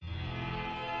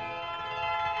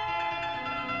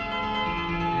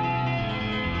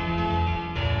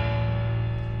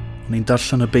O'n i'n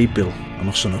darllen y Beibl am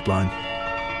noson o'r blaen,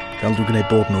 fel dwi'n gwneud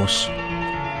bob nos,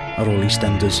 ar ôl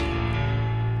EastEnders.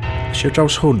 Eisiau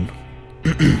draws hwn.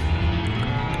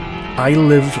 Ail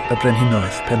lyfr y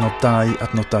Brenhinoedd, penod 2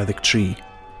 adnod 23.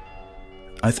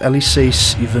 Aeth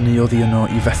Eliseus i fyny oddi yno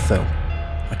i Fethel,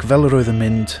 ac fel yr oedd yn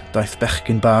mynd, daeth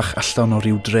bechgyn bach allan o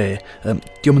ryw dre.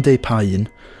 Diom yn deud pa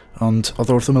un, ond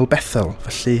oedd wrth ymyl Bethel,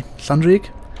 felly Llanrug.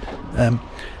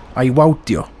 A'i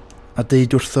wawdio, a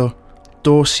deud wrtho,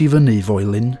 dos i fyny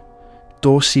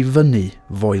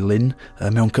foelyn,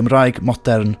 mewn Cymraeg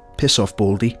modern, piss off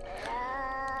boldy.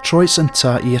 Troes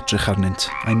ynta i edrych arnynt,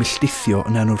 a'i milltithio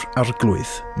yn enw'r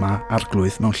arglwydd, mae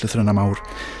arglwydd mewn llythrynau mawr.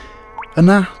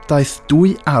 Yna daeth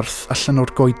 2 arth allan o'r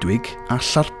goedwig a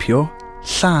llarpio,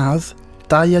 lladd,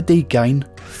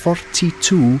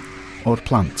 42 o'r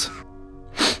plant.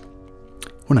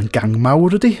 Hwna'n gang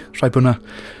mawr ydi, rhaid bod na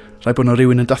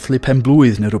rhywun yn dathlu pen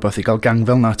blwydd neu rhywbeth i gael gang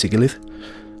fel na ti gilydd.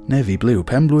 Ne fi bliw,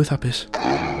 pen blwydd hapus. Pen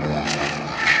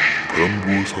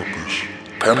blwydd hapus.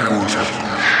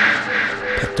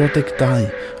 42.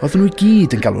 Oedden nhw i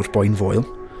gyd yn galw'r boi'n foel.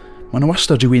 Mae yna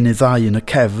wastad rhywun neu ddau yn y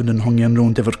cefn yn hongian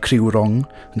rownd efo'r criw rong,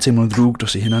 yn teimlo'n ddrwg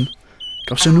dros ei hunan.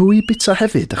 Gawson nhw i bita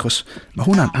hefyd, achos mae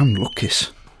hwnna'n anlwcus.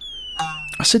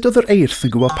 A sut oedd yr eirth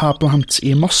yn gwybod pa blant i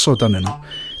ymosod arnyn nhw?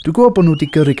 Dwi'n gwybod bod nhw wedi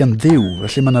gyrru gan ddiw,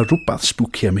 felly mae yna rhywbeth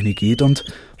spooky am hyn i gyd, ond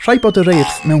rhaid bod yr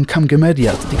eirth mewn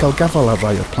camgymeriad wedi cael gafal ar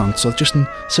rai o'r plant oedd jyst yn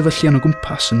sefyllian o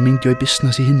gwmpas yn meindio i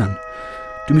busnes ei hunan.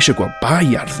 Dwi'n eisiau gweld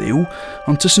bai ar ddiw,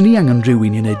 ond tyswn ni angen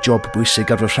rhywun i wneud job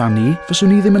bwysig ar fy rhannu, fyswn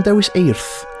ni ddim yn dewis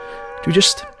eirth.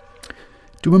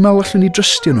 Dwi'n meddwl allwn ni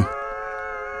drystio nhw.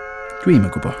 Dwi'n yn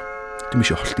gwybod. Dwi'n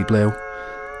eisiau hollti blew.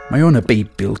 Mae o'n y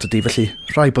Beibl dydy, felly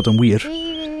rhaid bod yn wir.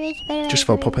 Just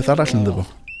fel popeth arall yn ddyfo.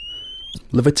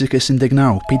 Leviticus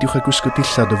 19, peidiwch â gwisgo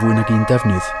dillad o fwy nag un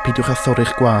defnydd, peidiwch â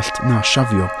thorri'ch gwallt na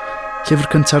siafio. Llyfr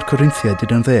cynta'r Corinthiaid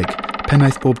 11,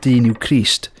 pennaeth bob dyn yw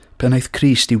Crist, pennaeth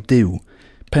Crist yw Duw,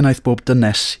 pennaeth bob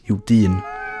dynes yw dyn.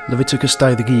 Leviticus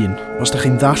 21, os ydych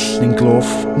chi'n ddall neu'n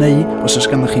gloff, neu os oes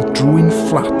ganddo chi drwy'n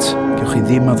fflat, gewch chi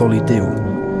ddim addoli Duw.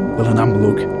 Wel yn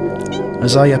amlwg,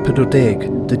 Isaiah 40,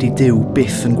 dydy Duw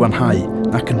byth yn gwanhau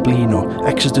ac yn blino,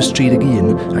 Exodus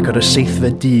 31 ac ar y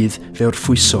 7fed dydd fe o'r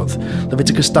ffwysodd.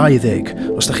 Leviticus 20,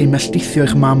 os ydych chi'n melltithio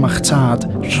eich mam a'ch tad,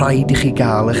 rhaid i chi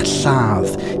gael eich lladd.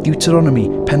 Deuteronomy,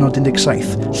 penod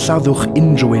 17, lladdwch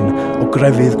unrhyw un o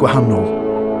grefydd gwahanol.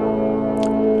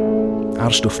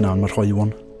 A'r stwff na'n mae'r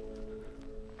hoelwon.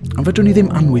 Ond fedrwn ni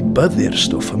ddim anwybyddu'r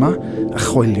stwff yma a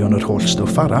choelion yr holl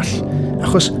stwff arall,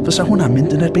 achos fysa hwnna'n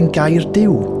mynd yn erbyn gair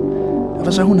Duw. A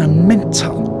fysa hwnna'n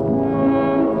mental.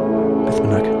 Beth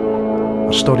bynnag,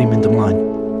 mae'r stori'n mynd ymlaen.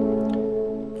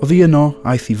 Oedd hi yno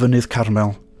aeth i fynydd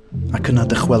Carmel ac yna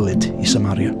dychwelyd i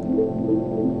Samaria.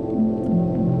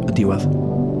 Y diwedd.